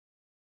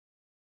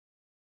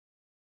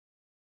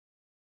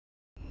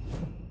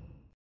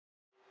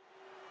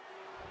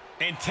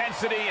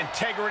Intensity,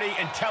 integrity,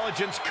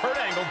 intelligence. Kurt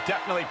Angle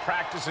definitely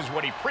practices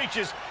what he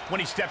preaches when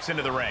he steps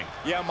into the ring.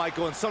 Yeah,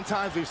 Michael, and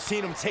sometimes we've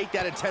seen him take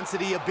that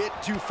intensity a bit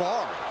too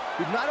far.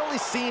 We've not only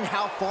seen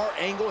how far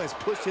Angle has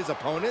pushed his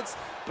opponents,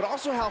 but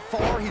also how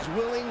far he's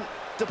willing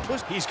to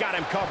push. He's got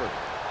him covered.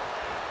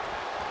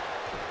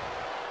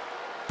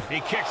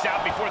 He kicks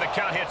out before the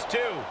count hits 2.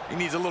 He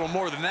needs a little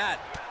more than that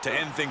to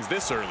end things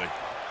this early.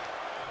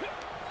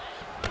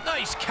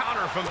 Nice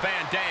counter from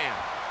Van Dam.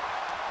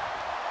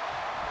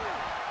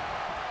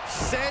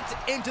 Sent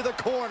into the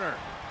corner.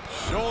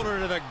 Shoulder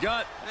to the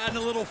gut, adding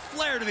a little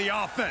flair to the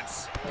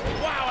offense.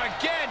 Wow,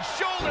 again,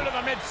 shoulder to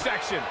the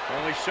midsection.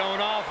 Only showing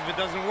off if it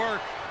doesn't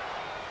work.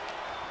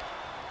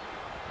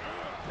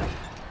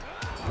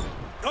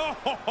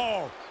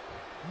 Oh,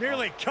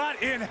 nearly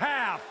cut in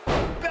half.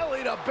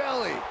 Belly to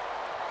belly.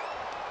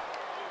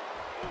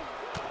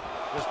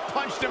 Just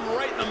punched him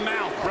right in the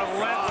mouth.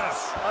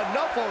 Relentless.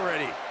 Enough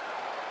already.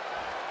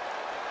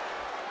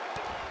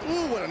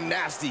 Ooh, what a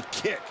nasty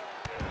kick.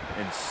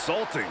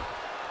 Insulting.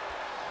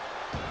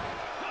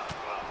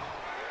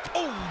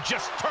 Oh,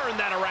 just turn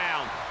that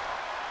around.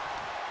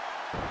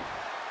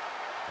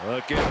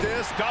 Look at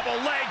this. Double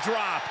leg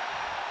drop.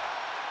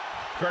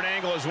 Kurt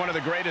Angle is one of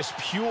the greatest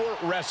pure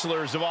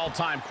wrestlers of all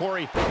time.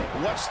 Corey,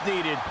 what's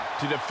needed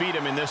to defeat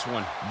him in this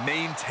one?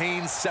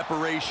 Maintain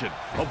separation.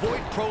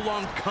 Avoid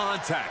prolonged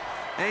contact.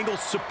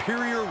 Angle's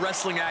superior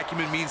wrestling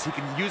acumen means he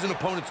can use an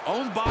opponent's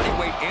own body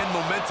weight and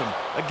momentum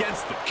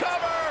against them.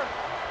 Cover!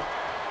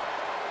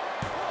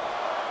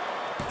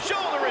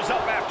 Shoulder is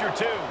up after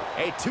 2.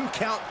 A 2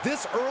 count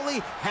this early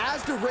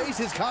has to raise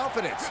his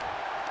confidence.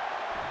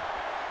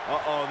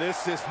 Uh-oh,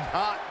 this is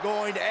not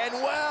going to end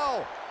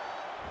well.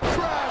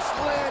 Crash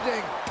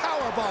landing,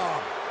 powerbomb.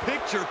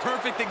 Picture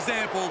perfect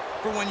example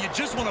for when you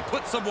just want to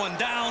put someone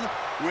down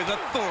with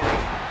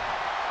authority.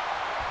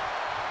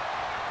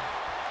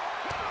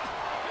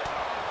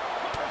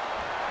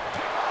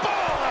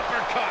 Ball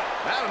uppercut.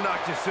 That'll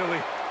knock you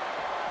silly.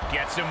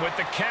 Gets him with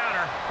the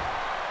counter.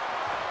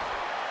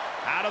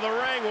 Out of the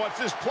ring, what's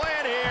his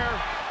plan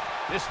here?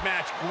 This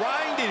match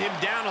grinded him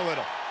down a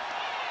little.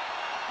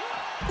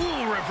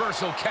 Ooh,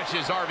 reversal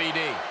catches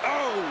RVD.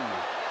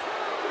 Oh!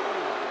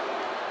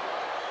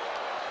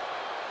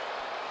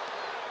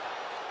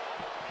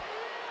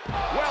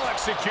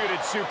 Well-executed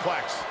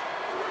suplex.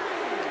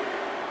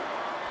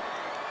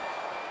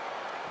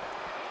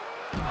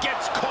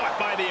 Gets caught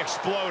by the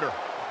exploder.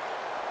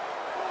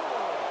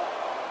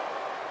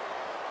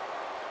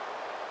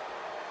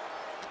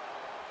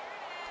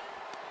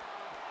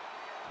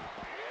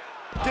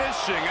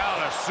 Dishing out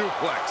a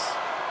suplex.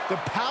 The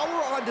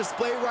power on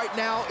display right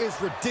now is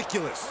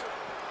ridiculous.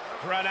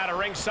 Run out of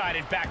ringside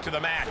and back to the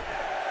mat.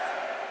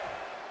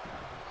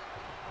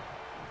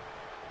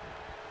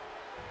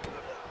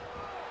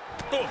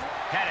 Oof,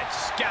 had it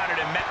scouted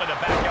and met with a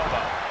back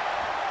elbow.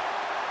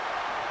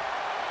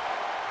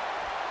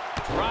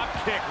 Drop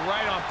kick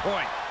right on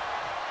point.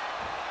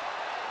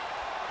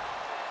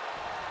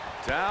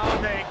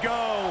 Down they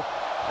go.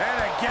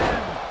 And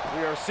again,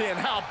 we are seeing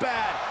how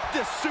bad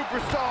this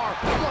superstar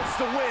wants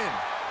to win.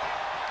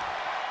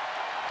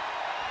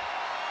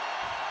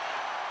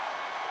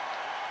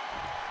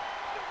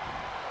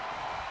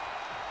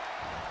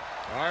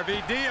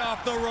 RVD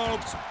off the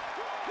ropes.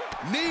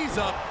 Knees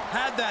up,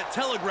 had that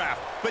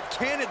telegraphed, but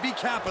can it be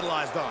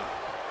capitalized on?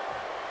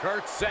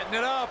 Kurt setting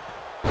it up.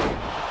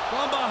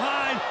 From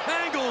behind,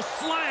 Angle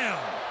slam.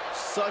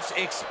 Such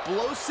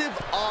explosive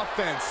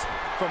offense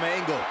from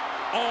Angle.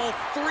 All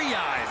 3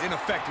 eyes in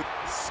effect.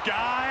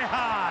 Sky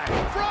high.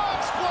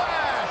 Frog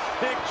splash!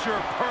 Picture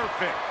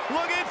perfect.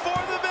 Looking for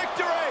the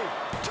victory.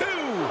 2.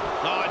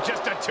 Oh,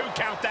 just a 2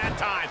 count that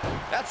time.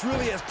 That's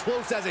really as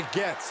close as it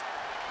gets.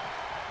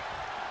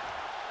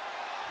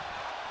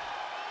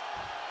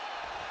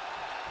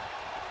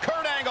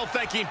 Kurt Angle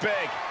thinking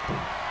big.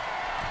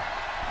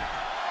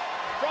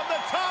 From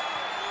the top.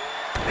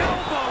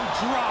 Elbow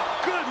drop.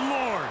 Good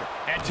Lord.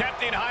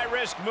 Attempting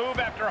high-risk move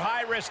after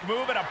high-risk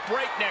move at a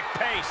breakneck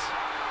pace.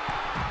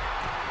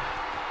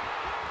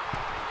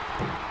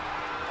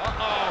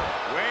 Uh-oh.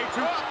 Way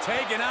too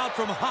taken out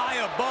from high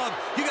above.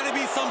 You got to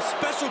be some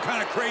special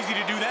kind of crazy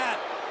to do that.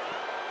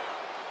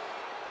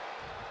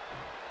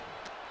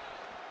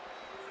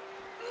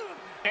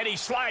 And he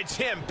slides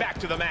him back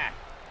to the mat.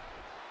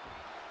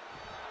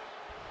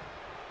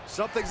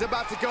 Something's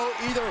about to go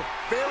either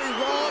very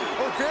wrong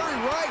or very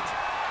right.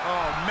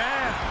 Oh,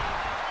 man.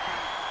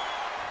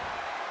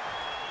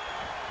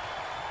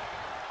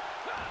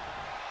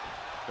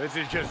 This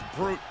is just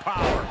brute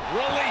power.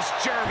 Release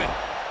German.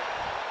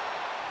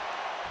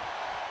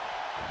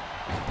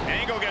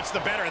 Angle gets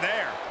the better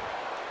there.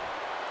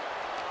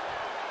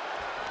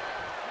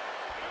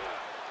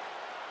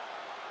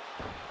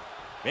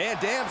 Van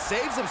Dam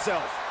saves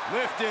himself.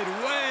 Lifted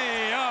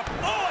way up.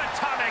 Oh,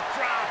 atomic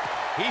drop.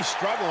 He's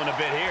struggling a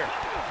bit here.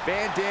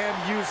 Van Dam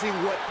using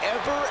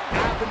whatever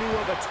avenue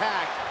of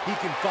attack he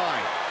can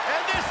find.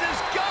 And this has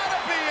got to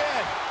be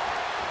it.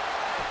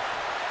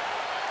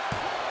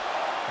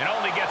 And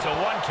only gets a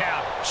 1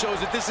 count. Shows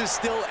that this is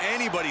still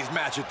anybody's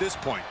match at this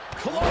point.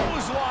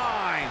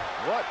 Clothesline.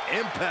 What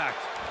impact.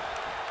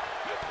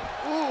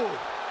 Ooh.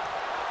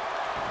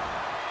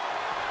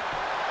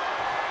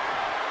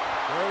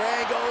 Kurt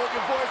Angle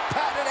looking for his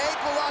patented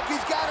ankle lock.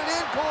 He's got it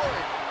in for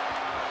it.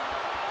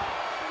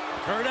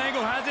 Kurt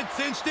Angle has it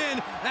cinched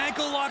in.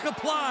 Ankle lock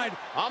applied.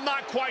 I'm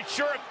not quite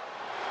sure.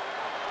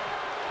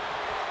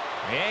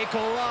 The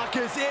ankle lock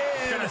is in.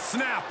 It's gonna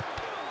snap.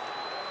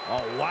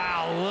 Oh,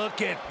 wow,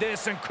 look at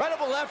this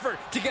incredible effort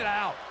to get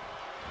out.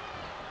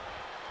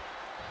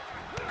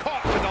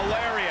 Caught with a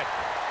lariat.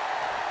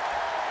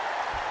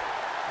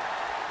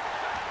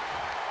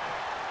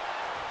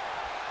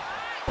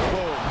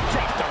 Boom,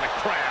 dropped on the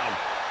crown.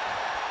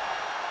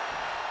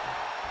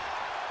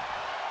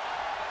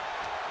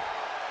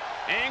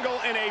 Angle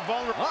in a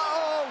vulnerable...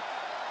 Uh-oh.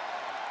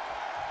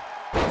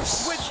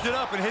 Switched it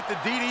up and hit the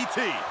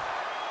DDT.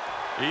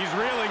 He's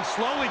reeling,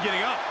 slowly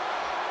getting up.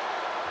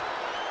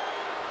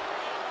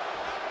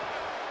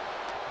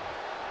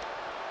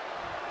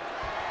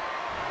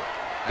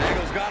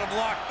 Angle's got him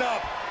locked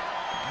up.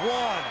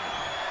 1.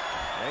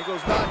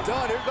 Angle's not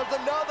done. Here comes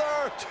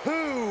another.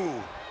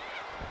 2.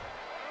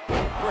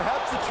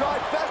 Perhaps a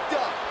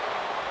trifecta.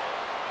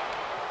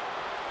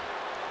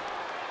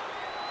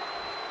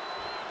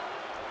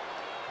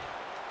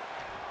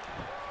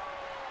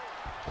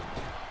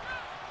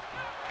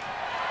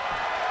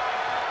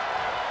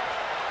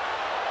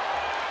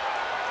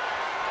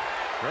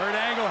 Kurt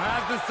Angle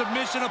has the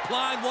submission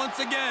applied once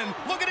again.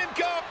 Look at him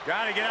go.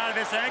 Gotta get out of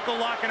this ankle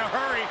lock in a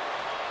hurry.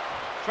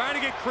 Trying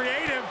to get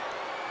creative.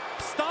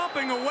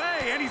 Stomping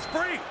away, and he's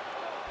free.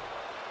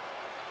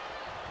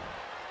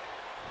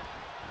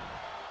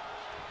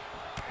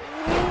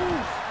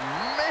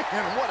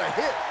 Man, what a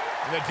hit.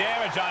 The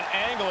damage on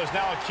Angle is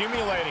now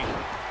accumulating.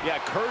 Yeah,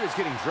 Kurt is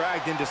getting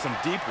dragged into some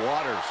deep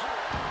waters.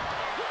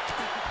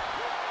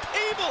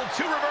 Able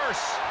to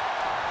reverse.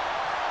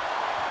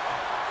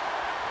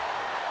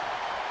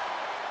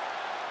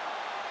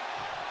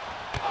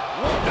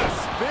 What a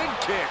spin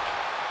kick.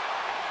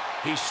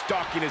 He's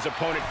stalking his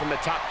opponent from the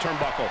top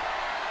turnbuckle.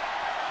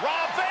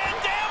 Rob Van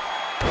Dam,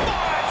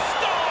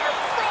 5-star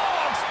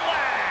frog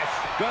splash.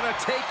 Gonna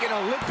take an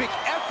Olympic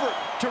effort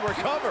to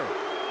recover.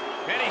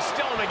 And he's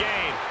still in the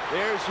game.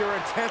 There's your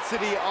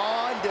intensity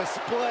on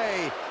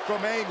display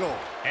from Angle.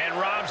 And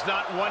Rob's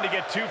not one to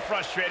get too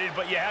frustrated,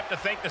 but you have to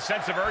think the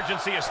sense of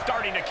urgency is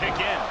starting to kick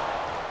in.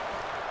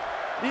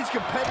 These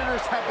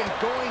competitors have been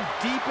going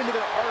deep into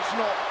their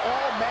arsenal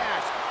all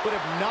match, but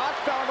have not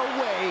found a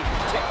way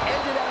to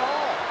end it at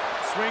all.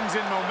 Swings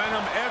in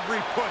momentum. Every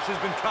push has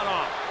been cut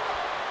off.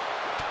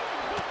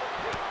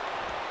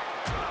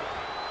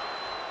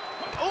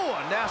 Oh,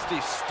 a nasty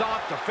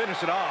stop to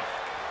finish it off.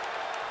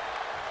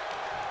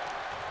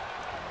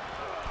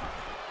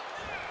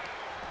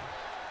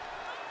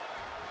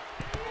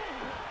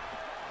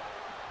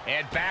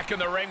 And back in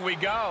the ring we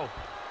go.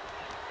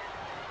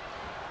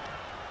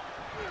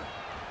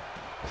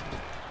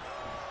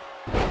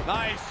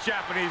 Nice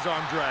Japanese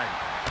arm drag.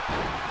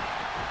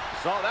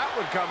 Saw that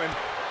one coming.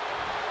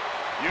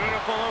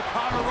 Beautiful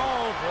O'Connor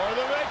roll For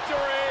the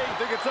victory. I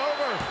think it's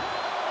over.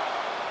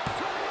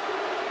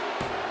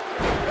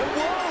 And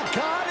whoa,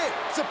 got it.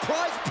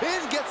 Surprise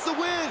pin gets the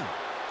win.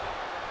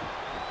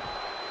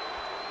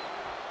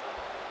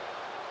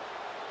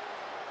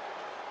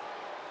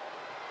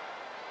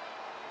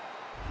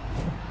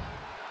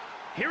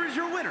 Here is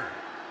your winner,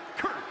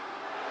 Kurt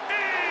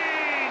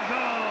Angle.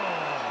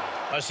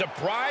 A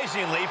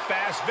surprisingly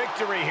fast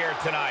victory here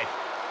tonight.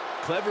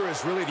 Clever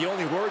is really the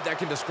only word that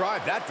can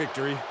describe that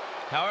victory.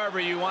 However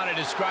you want to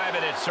describe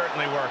it, it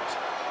certainly worked.